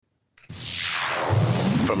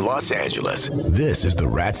from Los Angeles, this is the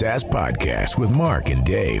Rat's Ass Podcast with Mark and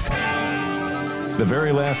Dave. The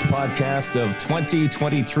very last podcast of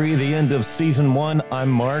 2023, the end of season 1. I'm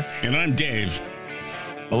Mark. And I'm Dave.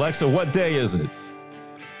 Alexa, what day is it?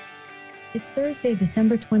 It's Thursday,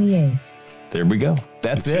 December 28th. There we go.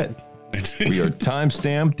 That's it. We are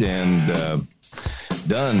time-stamped and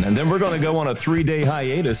done. And then we're going to go on a 3-day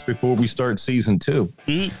hiatus before we start season 2.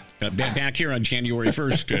 Mm-hmm. Back here on January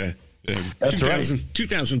 1st, That's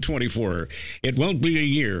 2024. It won't be a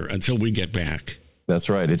year until we get back. That's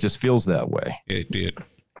right. It just feels that way. It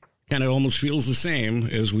kind of almost feels the same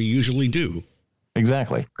as we usually do.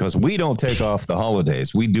 Exactly, because we don't take off the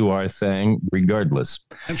holidays. We do our thing regardless.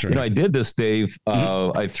 That's right. You know, I did this, Dave.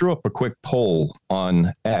 I threw up a quick poll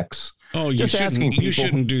on X. Oh, you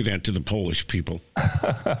shouldn't do that to the Polish people.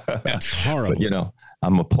 That's horrible. But, you know,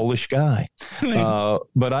 I'm a Polish guy.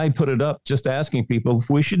 But I put it up just asking people if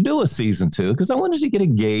we should do a season 2, because I wanted to get a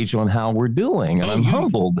gauge on how we're doing. And I'm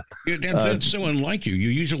humbled. That's so unlike you. You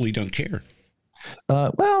usually don't care.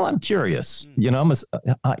 Well, I'm curious. You know,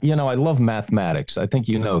 I love mathematics. I think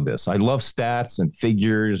you know this. I love stats and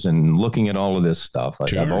figures and looking at all of this stuff.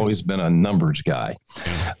 Sure. I've always been a numbers guy.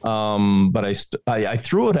 But I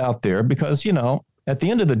threw it out there because, you know, at the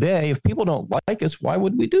end of the day, if people don't like us, why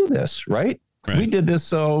would we do this, right? We did this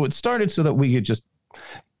so it started so that we could just,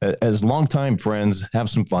 as longtime friends, have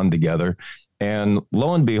some fun together. And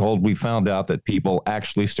lo and behold, we found out that people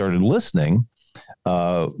actually started listening.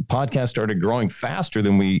 Podcast started growing faster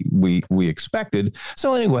than we expected.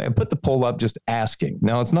 So anyway, I put the poll up just asking.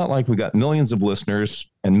 Now, it's not like we got millions of listeners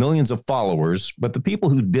and millions of followers, but the people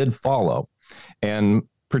who did follow and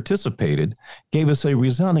participated gave us a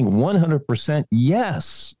resounding 100%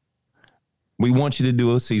 yes. We want you to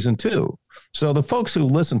do a season 2. So the folks who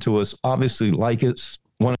listen to us obviously like us,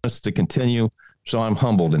 want us to continue. So I'm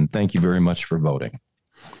humbled and thank you very much for voting.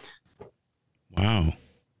 Wow.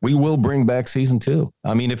 We will bring back season 2.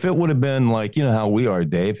 I mean, if it would have been like, you know how we are,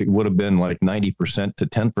 Dave, it would have been like 90% to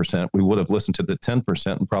 10%. We would have listened to the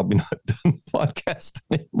 10% and probably not done the podcast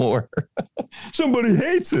anymore. Somebody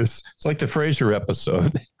hates us. It's like the Frasier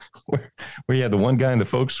episode where you had the one guy in the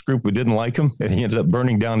folks group who didn't like him, and he ended up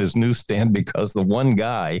burning down his newsstand because the one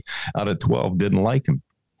guy out of 12 didn't like him.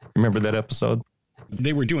 Remember that episode?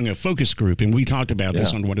 They were doing a focus group, and we talked about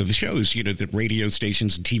this on one of the shows, you know, that radio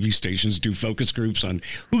stations and TV stations do focus groups on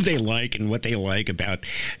who they like and what they like about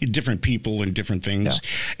different people and different things.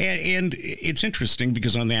 Yeah. And it's interesting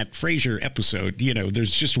because on that Frasier episode, you know,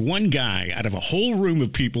 there's just one guy out of a whole room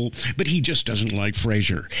of people, but he just doesn't like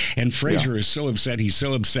Frasier. And Frasier is so upset, he's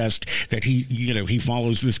so obsessed that he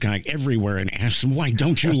follows this guy everywhere and asks him, why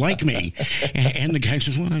don't you like me? And the guy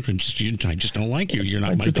says, well, I just don't like you. You're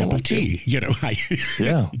not my cup of tea. You know,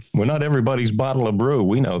 Yeah, we're not everybody's bottle of brew.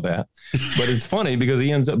 We know that. But it's funny because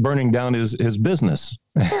he ends up burning down his business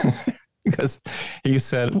because he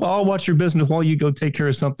said, well, I'll watch your business while you go take care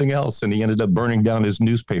of something else. And he ended up burning down his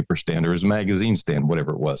newspaper stand or his magazine stand,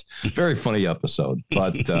 whatever it was. Very funny episode.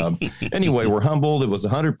 But anyway, we're humbled. It was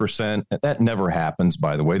 100%. That never happens,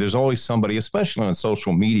 by the way. There's always somebody, especially on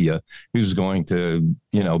social media, who's going to,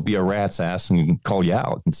 you know, be a rat's ass and call you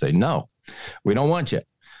out and say, no, we don't want you.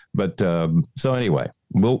 But so anyway,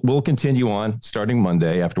 we'll continue on starting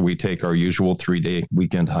Monday after we take our usual 3-day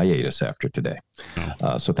weekend hiatus after today.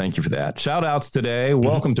 So thank you for that. Shout outs today.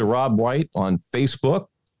 Welcome to Rob White on Facebook.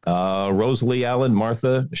 Rosalie Allen,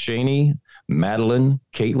 Martha Shaney, Madeline,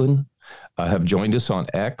 Caitlin have joined us on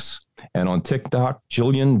X and on TikTok.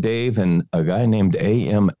 Jillian, Dave, and a guy named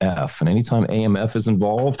AMF. And anytime AMF is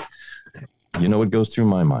involved, you know what goes through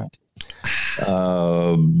my mind.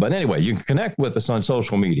 But anyway, you can connect with us on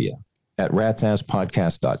social media at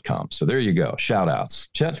ratsasspodcast.com. So there you go. Shout outs.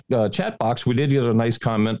 Chat box. We did get a nice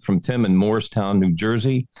comment from Tim in Morristown, New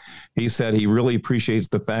Jersey. He said he really appreciates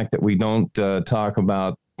the fact that we don't talk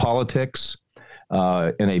about politics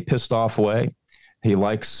in a pissed off way. He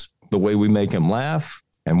likes the way we make him laugh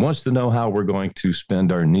and wants to know how we're going to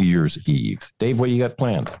spend our New Year's Eve. Dave, what you got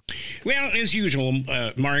planned? Well, as usual,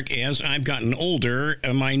 Mark, as I've gotten older,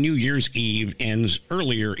 my New Year's Eve ends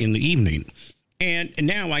earlier in the evening. And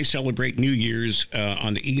now I celebrate New Year's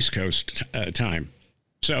on the East Coast time.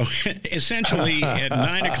 So essentially at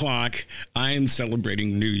 9 o'clock, I'm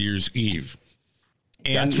celebrating New Year's Eve.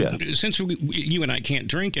 And gotcha. Since you and I can't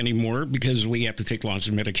drink anymore because we have to take lots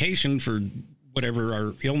of medication for whatever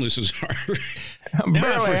our illnesses are. I'm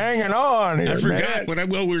barely hanging on here, I forgot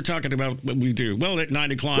we were talking about what we do. Well, at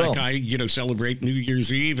 9 o'clock, I celebrate New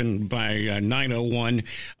Year's Eve, and by 9:01,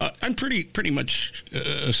 I'm pretty much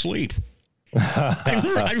asleep.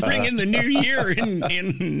 I ring in the new year,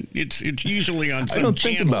 and it's usually on some I don't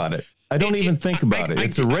channel. think about it. I don't even think about it.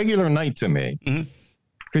 It's a regular night to me.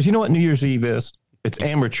 Because you know what New Year's Eve is? It's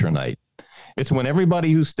amateur night. It's when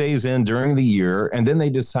everybody who stays in during the year, and then they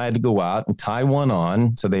decide to go out and tie one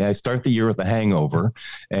on. So they start the year with a hangover.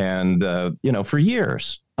 And, for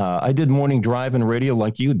years, I did morning drive and radio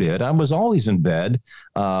like you did. I was always in bed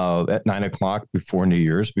at 9 o'clock before New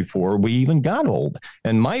Year's, before we even got old.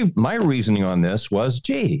 And my reasoning on this was,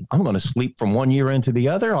 gee, I'm going to sleep from one year into the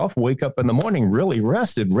other. I'll wake up in the morning really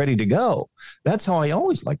rested, ready to go. That's how I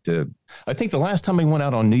always like to. I think the last time I went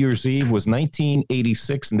out on New Year's Eve was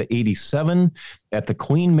 1986 and 87 at the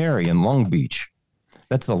Queen Mary in Long Beach.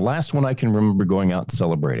 That's the last one I can remember going out and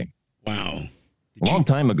celebrating. Wow. A long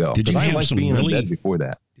time ago. Did you I have liked some being really, in bed before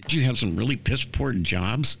that? Did you have some really piss-poor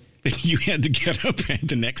jobs that you had to get up at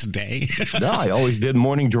the next day? No, I always did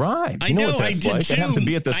morning drive. I know, what that's I did like. too. I'd have to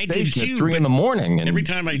be at the I station too, at 3 in the morning. And, every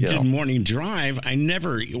time I did morning drive, I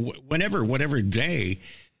never, whatever day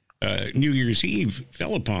New Year's Eve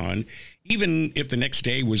fell upon, even if the next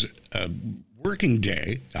day was a working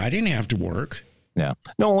day, I didn't have to work. Yeah.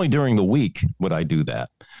 No, only during the week would I do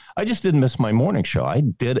that. I just didn't miss my morning show. I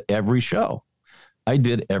did every show. Cal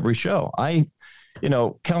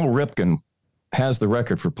Ripken has the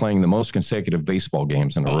record for playing the most consecutive baseball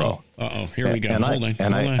games in a row. Here we go. Hold on.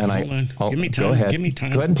 Give me time. Go ahead. Give me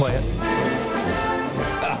time. Go ahead and play it.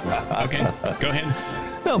 Okay, go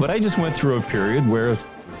ahead. No, but I just went through a period where, if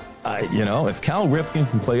Cal Ripken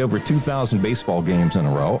can play over 2,000 baseball games in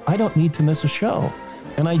a row, I don't need to miss a show.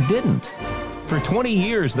 And I didn't. For 20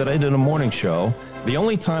 years that I did a morning show, the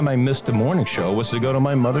only time I missed a morning show was to go to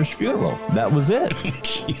my mother's funeral. That was it.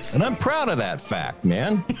 And I'm proud of that fact,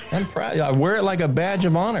 man. I'm proud. I wear it like a badge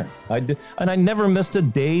of honor. And I never missed a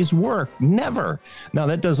day's work. Never. Now,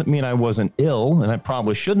 that doesn't mean I wasn't ill, and I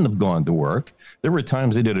probably shouldn't have gone to work. There were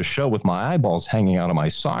times I did a show with my eyeballs hanging out of my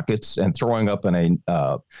sockets and throwing up in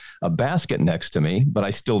a basket next to me, but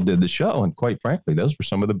I still did the show. And quite frankly, those were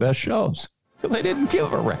some of the best shows. Because I didn't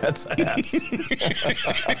give a rat's ass.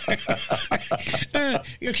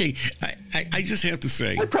 Okay, I just have to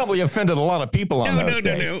say, I probably offended a lot of people on those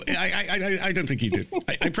days. No. I don't think you did.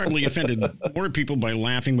 I probably offended more people by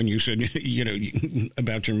laughing when you said,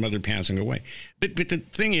 about your mother passing away. But the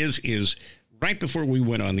thing is right before we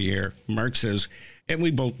went on the air, Mark says, and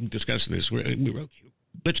we both discussed this. We were okay.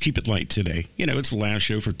 Let's keep it light today. It's the last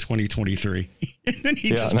show for 2023. And then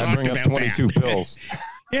he just talked bring up about 22 pills.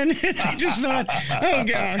 And I just thought, oh,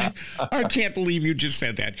 God, I can't believe you just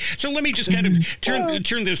said that. So let me just kind of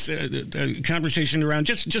turn this conversation around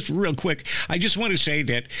just real quick. I just want to say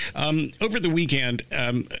that over the weekend,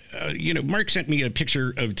 Mark sent me a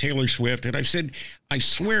picture of Taylor Swift, and I said, I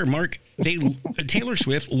swear, Mark, Taylor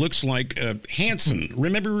Swift looks like Hanson.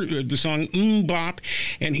 Remember the song Bop?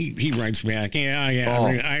 And he writes back,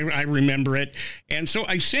 I remember it. And so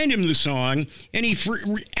I send him the song, and he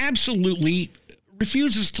absolutely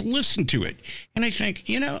refuses to listen to it. And I think,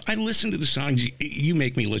 I listen to the songs you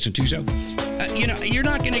make me listen to. So, you're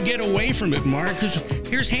not going to get away from it, Mark, because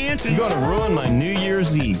here's Hanson. You're going to ruin my New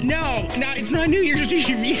Year's Eve. No, it's not New Year's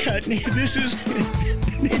Eve yet. This is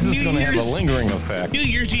going to have a lingering effect. New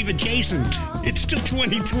Year's Eve adjacent. It's still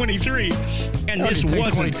 2023. And this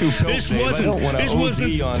wasn't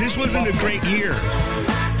a great year.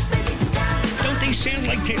 Don't they sound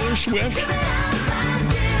like Taylor Swift?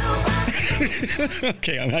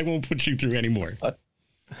 Okay, I won't put you through anymore.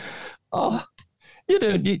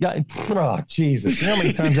 Jesus. You know how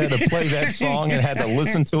many times I had to play that song and had to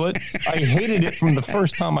listen to it? I hated it from the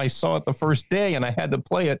first time I saw it the first day, and I had to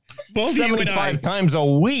play it 75 times a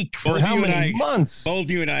week for how many months? Both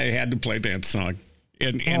you and I had to play that song.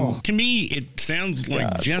 And to me, it sounds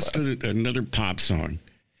like another pop song.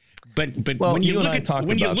 But when you look at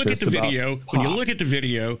the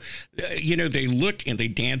video, they look and they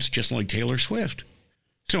dance just like Taylor Swift.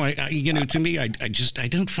 So to me, I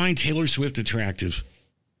don't find Taylor Swift attractive.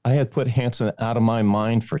 I had put Hanson out of my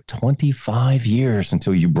mind for 25 years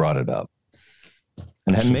until you brought it up.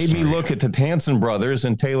 And had made me look at the Hanson brothers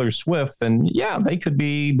and Taylor Swift, and they could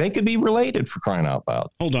be related, for crying out loud.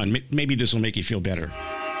 Hold on, maybe this will make you feel better.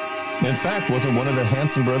 In fact, wasn't one of the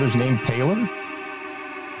Hanson brothers named Taylor?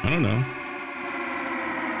 I don't know.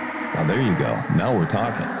 Now, there you go. Now we're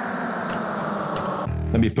talking.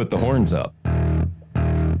 Let me put the horns up.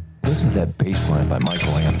 Listen to that bass line by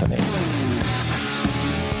Michael Anthony.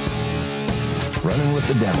 Running with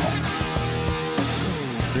the Devil.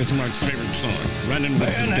 Here's Mark's favorite song, Running with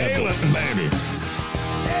the Devil. Baby.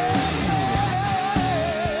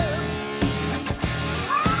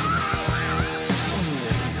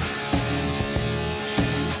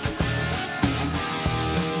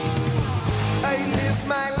 I live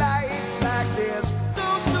my life like there's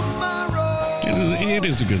no tomorrow. It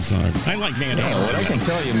is a good song. I like Van Halen. Yeah, what I can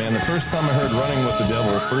tell you, man, the first time I heard Running with the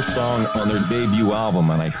Devil, the first song on their debut album,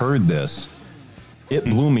 and I heard this, it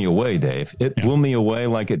blew me away, Dave. It blew me away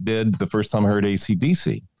like it did the first time I heard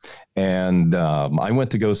AC/DC. And I went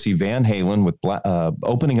to go see Van Halen with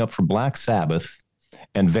opening up for Black Sabbath,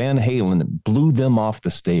 and Van Halen blew them off the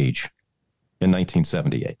stage in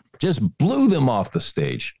 1978. Just blew them off the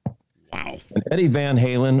stage. Wow. And Eddie Van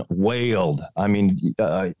Halen wailed. I mean,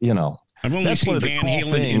 you know. I've only seen Van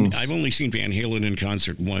Halen in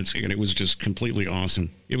concert once, and it was just completely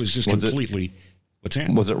awesome. It was just completely. What's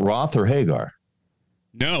that? Was it Roth or Hagar?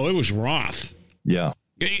 No, it was Roth. Yeah.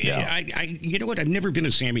 You know what? I've never been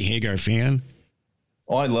a Sammy Hagar fan.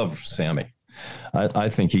 Oh, I love Sammy. I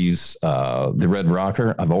think he's the Red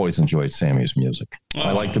Rocker. I've always enjoyed Sammy's music.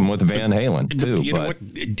 I liked him with Van Halen too. You know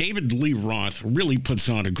what? David Lee Roth really puts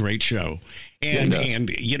on a great show, and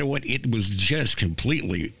you know what? It was just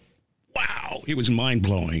completely wow. It was mind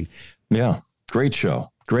blowing. Yeah, great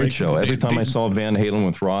show. Great show. Every time I saw Van Halen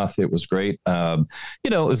with Roth, it was great. You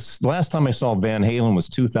know, last time I saw Van Halen was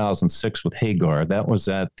 2006 with Hagar. That was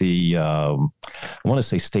at the, I want to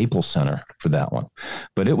say Staples Center for that one.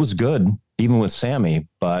 But it was good, even with Sammy.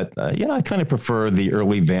 But, you know, I kind of prefer the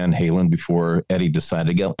early Van Halen before Eddie decided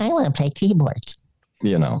to go, I want to play keyboards.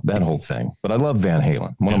 You know, that whole thing. But I love Van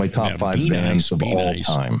Halen. One of my top five bands of all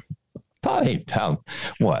time.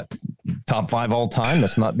 What? Top five all time?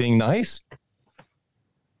 That's not being nice?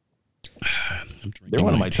 They're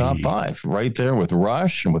one of my top five, right there with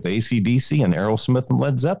Rush and with AC/DC and Aerosmith and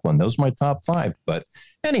Led Zeppelin. Those are my top five. But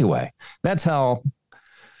anyway, that's how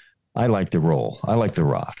I like to roll. I like to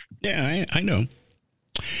rock. Yeah, I know.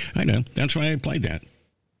 That's why I played that.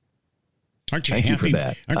 Aren't you Thank happy? You for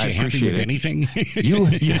that. Aren't you happy with anything? You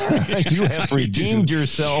have redeemed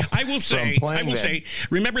yourself. I will say.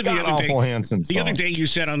 Remember the other day you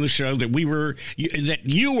said on the show that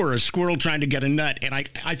you were a squirrel trying to get a nut, and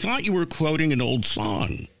I thought you were quoting an old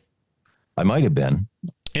song. I might have been.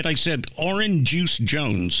 And I said Orange Juice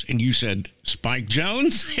Jones, and you said Spike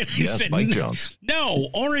Jones. Yes, Spike Jones. No,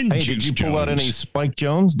 Orange Juice Jones. Did you pull out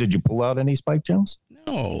any Spike Jones?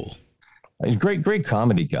 No. He's a great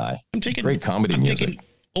comedy guy. Great comedy music.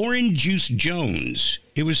 Orange Juice Jones.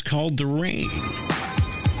 It was called The Rain.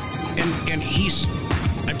 And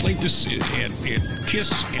I played this at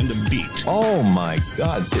Kiss and the Beat. Oh my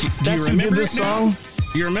God. Do you remember this song?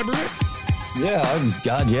 Do you remember it? Yeah,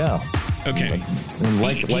 God, yeah. Okay. And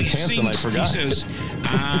like Hanson, I forgot. He says,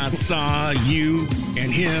 I saw you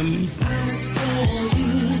and him. I saw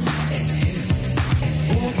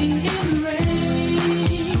you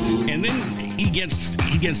and him. And then he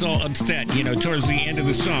gets all upset, you know, towards the end of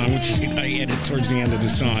the song, which I edit towards the end of the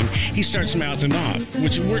song. He starts mouthing off,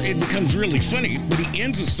 it becomes really funny, but he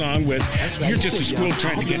ends the song with, you're just a squirrel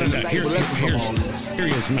trying to get a nut. Here he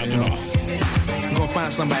is mouthing off. You're going to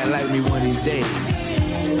find somebody like me one of these days.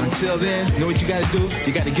 Until then, you know what you gotta do?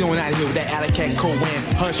 You gotta get on out of here with that alley cat coat wearing,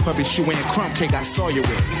 hush puppy shoe wearing, crumb cake I saw you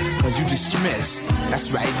with. Cause you dismissed.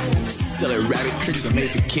 That's right. Silly rabbit tricks are made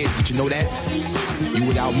for kids. Did you know that? You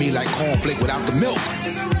without me like cornflake without the milk.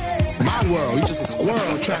 It's my world. You just a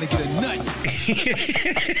squirrel trying to get a nut.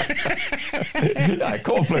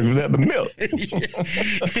 Cornflake without the milk.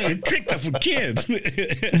 Tricked up for kids.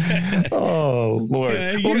 Oh, Lord.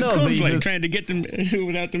 Cornflake trying to get them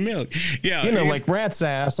without the milk. Yeah. You know, like rat's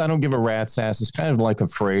ass. I don't give a rat's ass. It's kind of like a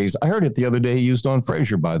phrase. I heard it the other day used on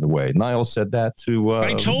Frasier, by the way. Niall said that to...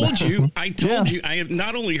 I told you. I have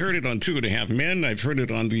not only heard it on 2.5 Men, I've heard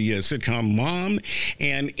it on the sitcom Mom,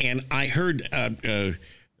 and I heard...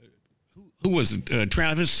 who was it?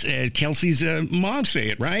 Travis Kelsey's mom say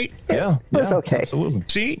it, right? Yeah. It's okay. Absolutely.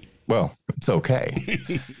 See? Well, it's okay.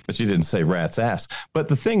 But she didn't say rat's ass. But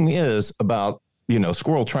the thing is about, you know,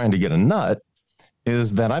 squirrel trying to get a nut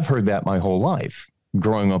is that I've heard that my whole life.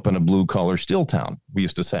 Growing up in a blue-collar steel town, we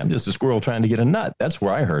used to say, I'm just a squirrel trying to get a nut. That's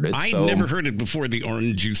where I heard it. I never heard it before the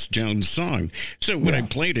Orange Juice Jones song. So when I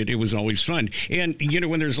played it, it was always fun. And, you know,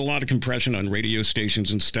 when there's a lot of compression on radio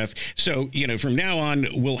stations and stuff. So, you know, from now on,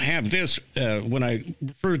 we'll have this when I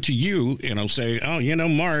refer to you, and I'll say, oh, you know,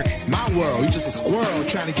 Mark. It's my world. You're just a squirrel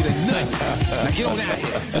trying to get a nut. Now get on out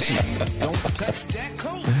here. Don't touch that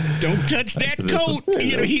coat. Don't touch that coat.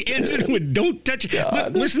 You know, he ends it with don't touch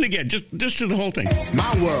it. Listen again, just to the whole thing. It's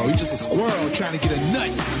my world. You're just a squirrel trying to get a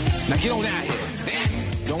nut. Now get on out here.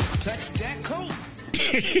 Don't touch that coat.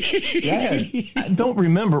 I don't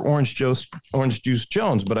remember Orange Juice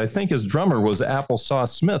Jones, but I think his drummer was Applesauce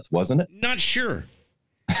Smith, wasn't it? Not sure.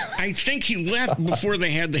 I think he left before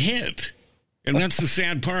they had the hit. And that's the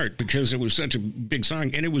sad part because it was such a big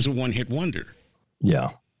song and it was a one-hit wonder.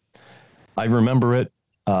 Yeah. I remember it.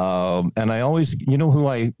 And I always, you know who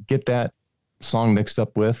I get that song mixed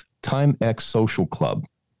up with? Time X Social Club.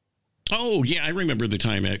 Oh, yeah, I remember the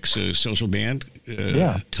Timex social band.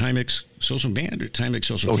 Timex social band or Timex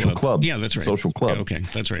social club? Yeah, that's right. Social club. Yeah, okay,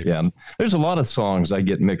 that's right. Yeah, there's a lot of songs I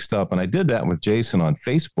get mixed up, and I did that with Jason on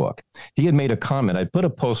Facebook. He had made a comment. I put a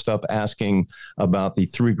post up asking about the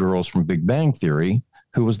three girls from Big Bang Theory,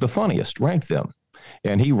 who was the funniest, ranked them.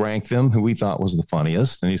 And he ranked them who we thought was the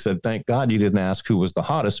funniest. And he said, thank God you didn't ask who was the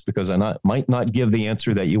hottest, because I might not give the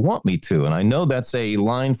answer that you want me to. And I know that's a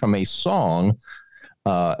line from a song,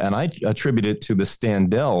 and I attribute it to the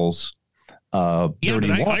Standells. Dirty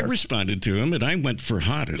Water. I responded to him, and I went for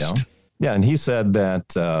hottest. Yeah, and he said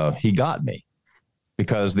that he got me,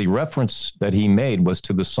 because the reference that he made was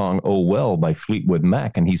to the song Oh Well by Fleetwood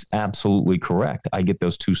Mac, and he's absolutely correct. I get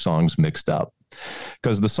those two songs mixed up,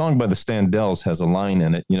 because the song by the Standells has a line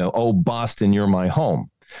in it, oh, Boston, you're my home.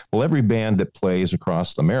 Well, every band that plays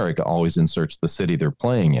across America always inserts the city they're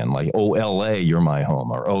playing in, like, oh, LA, you're my home,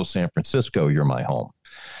 or oh, San Francisco, you're my home.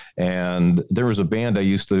 And there was a band I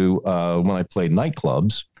used to, when I played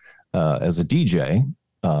nightclubs as a DJ,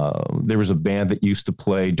 there was a band that used to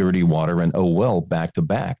play Dirty Water and Oh Well back to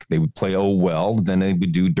back. They would play Oh Well, then they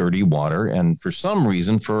would do Dirty Water. And for some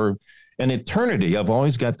reason, for an eternity, I've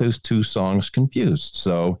always got those two songs confused.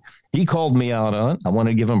 So he called me out on it. I want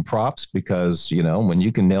to give him props, because, when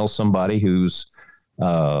you can nail somebody who's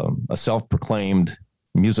a self-proclaimed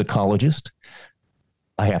musicologist,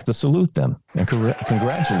 I have to salute them and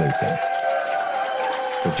congratulate them.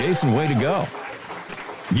 So Jason, way to go.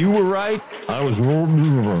 You were right. I was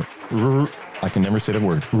wrong. I can never say the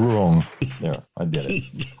word wrong. There, I did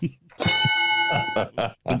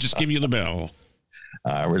it. I'll just give you the bell.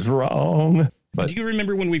 I was wrong. But do you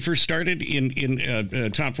remember when we first started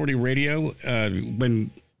in Top 40 Radio,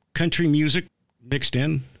 when country music mixed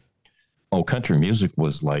in? Oh, country music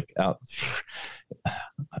was like out.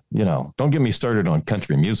 Don't get me started on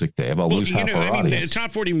country music, Dave. I'll lose half our audience.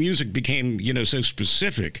 Top 40 music became, so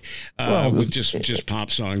specific with just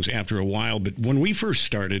pop songs after a while. But when we first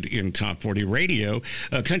started in Top 40 Radio,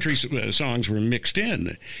 country songs were mixed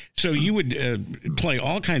in. So you would play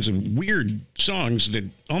all kinds of weird songs that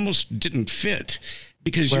almost didn't fit,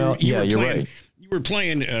 because you were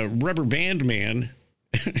playing Rubber Band Man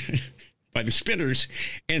by the Spinners,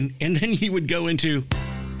 and then you would go into...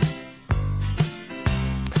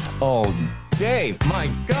 Oh, Dave, my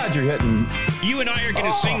God, you're hitting... You and I are going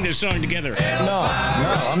to sing this song together. No,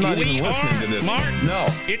 I'm not even listening to this. Mark, no.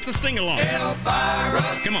 It's a sing-along.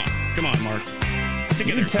 Come on, Mark.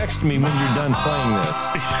 Together. You text me when you're done playing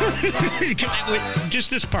this.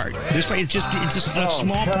 Just this part. It's just a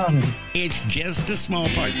small part. It's just a small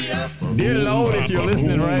part. Dear Lord, if you're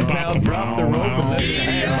listening right now, drop the rope and let me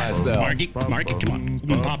hang myself. Marky, come on.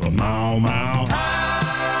 Papa, mow.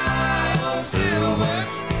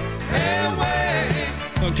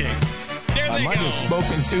 Okay. I might have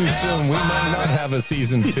spoken too soon. We might not have a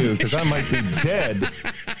season 2, because I might be dead.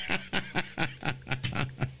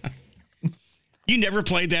 You never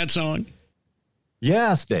played that song?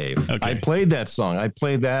 Yes, Dave. Okay. I played that song. I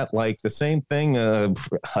played that like the same thing.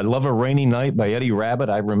 I Love a Rainy Night by Eddie Rabbitt.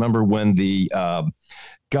 I remember when the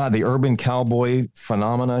Urban Cowboy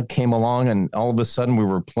phenomena came along, and all of a sudden we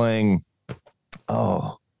were playing,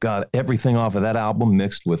 everything off of that album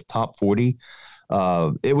mixed with Top 40.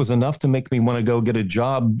 It was enough to make me want to go get a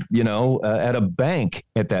job, at a bank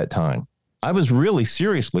at that time. I was really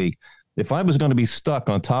seriously, if I was going to be stuck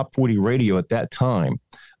on Top 40 Radio at that time,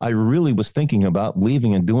 I really was thinking about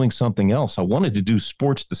leaving and doing something else. I wanted to do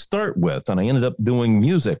sports to start with, and I ended up doing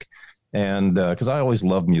music. And because I always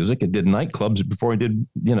loved music, I did nightclubs before I did,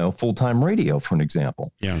 full-time radio, for an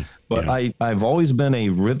example. Yeah. But I've always been a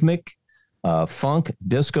rhythmic, funk,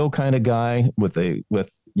 disco kind of guy with a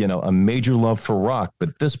major love for rock.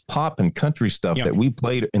 But this pop and country stuff that we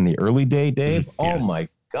played in the early day, Dave, oh my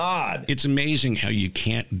God. It's amazing how you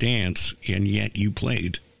can't dance, and yet you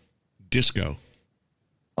played disco.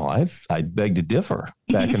 Oh, I beg to differ.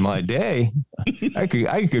 Back in my day, I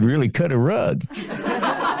could really cut a rug.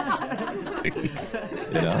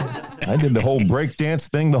 I did the whole break dance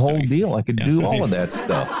thing, the whole deal. I could do all of that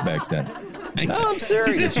stuff back then. No, I'm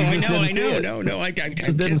serious. I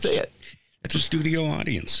just didn't see it. It's a studio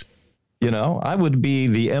audience. I would be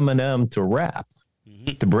the Eminem to rap,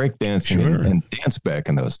 to break dancing and dance back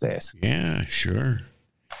in those days. Yeah, sure.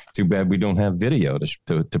 Too bad we don't have video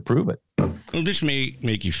to prove it. Well, this may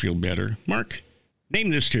make you feel better. Mark, name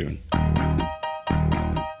this tune.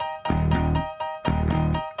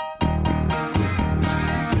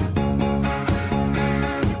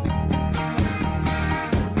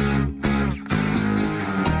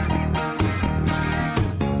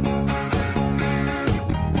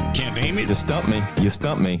 You stumped me. You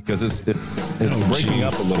stumped me because it's breaking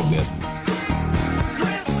up a little bit.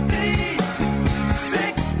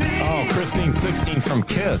 Oh, Christine 16 from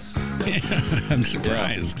Kiss. I'm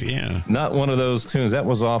surprised. Yeah. Not one of those tunes. That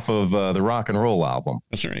was off of the Rock and Roll album.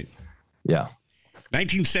 That's right. Yeah.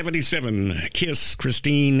 1977, Kiss,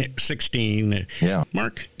 Christine 16. Yeah.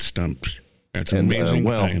 Mark stumped. That's amazing.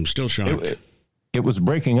 I am still shocked. It was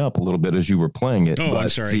breaking up a little bit as you were playing it. Oh, I'm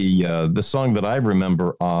sorry. The song that I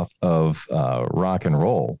remember off of Rock and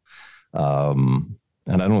Roll, and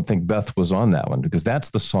I don't think Beth was on that one because that's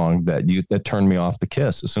the song that turned me off the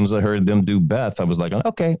Kiss. As soon as I heard them do Beth, I was like,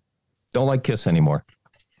 okay, don't like Kiss anymore.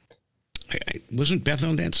 Wasn't Beth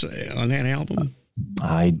on that album?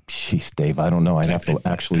 Jeez, Dave, I don't know. I'd have to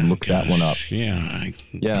actually look that one up. Yeah.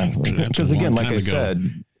 Because again, like I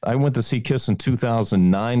said, I went to see Kiss in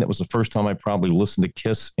 2009. That was the first time I probably listened to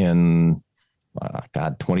Kiss in,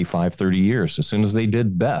 25, 30 years. As soon as they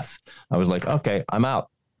did Beth, I was like, okay, I'm out.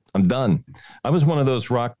 I'm done. I was one of those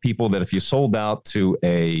rock people that if you sold out to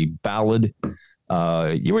a ballad,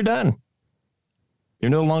 you were done.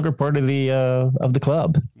 You're no longer part of the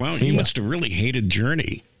club. Wow, you must have really hated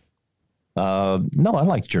Journey. No, I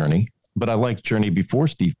like Journey, but I liked Journey before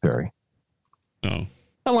Steve Perry. Oh.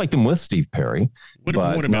 I liked him with Steve Perry. What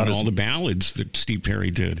about all the ballads that Steve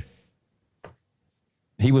Perry did?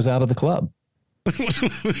 He was out of the club.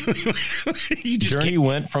 Journey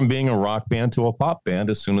went from being a rock band to a pop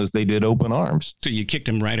band as soon as they did Open Arms. So you kicked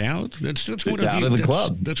him right out? That's one of out of the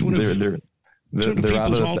club. That's one of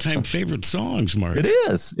people's all-time favorite songs, Mark. It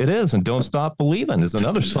is. And Don't Stop Believing is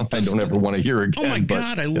another song I don't ever want to hear again. Oh, my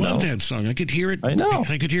God. I love that song. I could hear it. I know.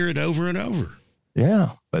 I could hear it over and over.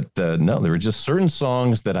 Yeah. But no, there were just certain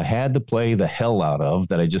songs that I had to play the hell out of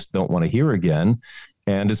that I just don't want to hear again.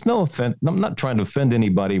 And it's no offense. I'm not trying to offend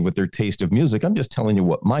anybody with their taste of music. I'm just telling you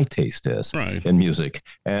what my taste is in music.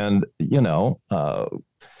 And,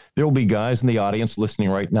 there will be guys in the audience listening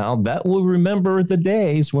right now that will remember the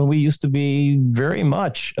days when we used to be very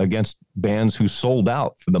much against bands who sold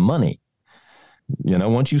out for the money.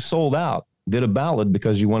 Once you sold out, did a ballad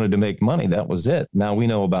because you wanted to make money, that was it. Now we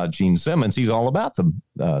know about Gene Simmons. He's all about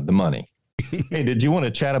the money. Hey, did you want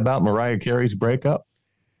to chat about Mariah Carey's breakup?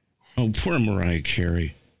 Oh, poor Mariah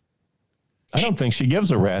Carey. I don't think she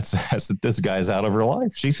gives a rat's ass that this guy's out of her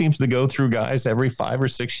life. She seems to go through guys every 5 or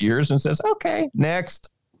 6 years and says, okay, next.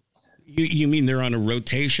 You mean they're on a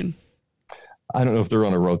rotation? I don't know if they're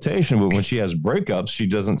on a rotation, but when she has breakups, she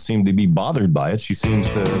doesn't seem to be bothered by it. She seems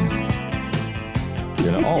to,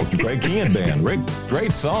 Greg Keehan Band,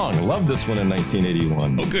 great song. Love this one in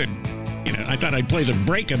 1981. Oh, good. I thought I'd play the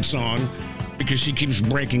breakup song because she keeps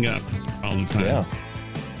breaking up all the time. Yeah.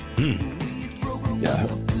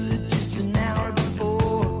 Yeah.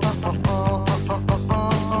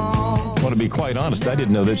 To be quite honest, I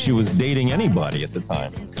didn't know that she was dating anybody at the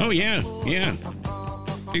time. Oh, yeah.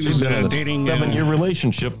 She was in a dating 7-year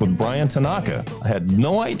relationship with Brian Tanaka. I had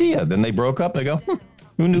no idea. Then they broke up. They go,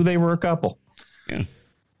 who knew they were a couple? Yeah.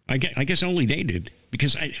 I guess only they did,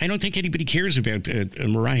 because I don't think anybody cares about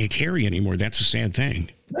Mariah Carey anymore. That's a sad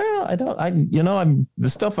thing. Well, the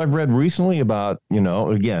stuff I've read recently about,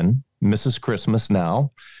 again, Mrs. Christmas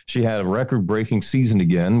now. She had a record-breaking season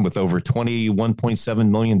again with over 21.7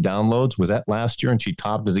 million downloads. Was that last year? And she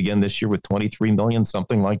topped it again this year with 23 million,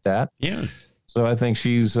 something like that. Yeah. So I think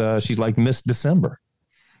she's like Miss December.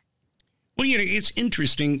 Well, it's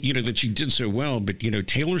interesting, that she did so well, but,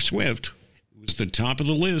 Taylor Swift was the top of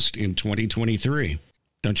the list in 2023.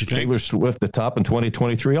 Don't you think? Taylor Swift, the top in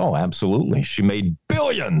 2023? Oh, absolutely. She made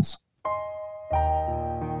billions.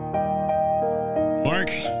 Mark,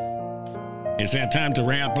 it's that time to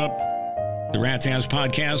wrap up the Rat's Ass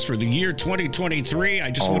podcast for the year 2023.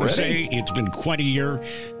 I just want to say it's been quite a year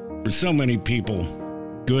for so many people,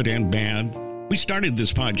 good and bad. We started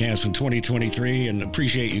this podcast in 2023 and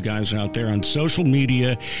appreciate you guys out there on social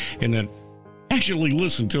media and that actually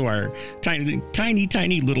listen to our tiny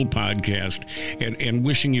little podcast and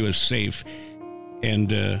wishing you a safe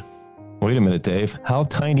and... Wait a minute, Dave. How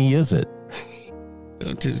tiny is it?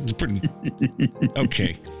 It's pretty...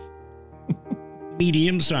 Okay.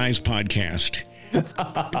 Medium-sized podcast.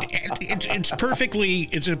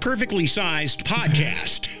 It's a perfectly sized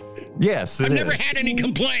podcast. Yes, I've never had any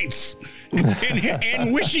complaints.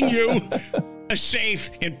 And wishing you a safe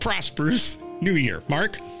and prosperous New Year.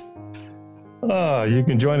 Mark? You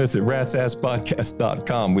can join us at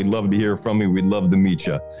ratsasspodcast.com. We'd love to hear from you. We'd love to meet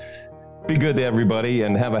you. Be good to everybody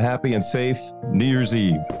and have a happy and safe New Year's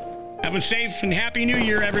Eve. Have a safe and happy New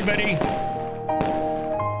Year, everybody.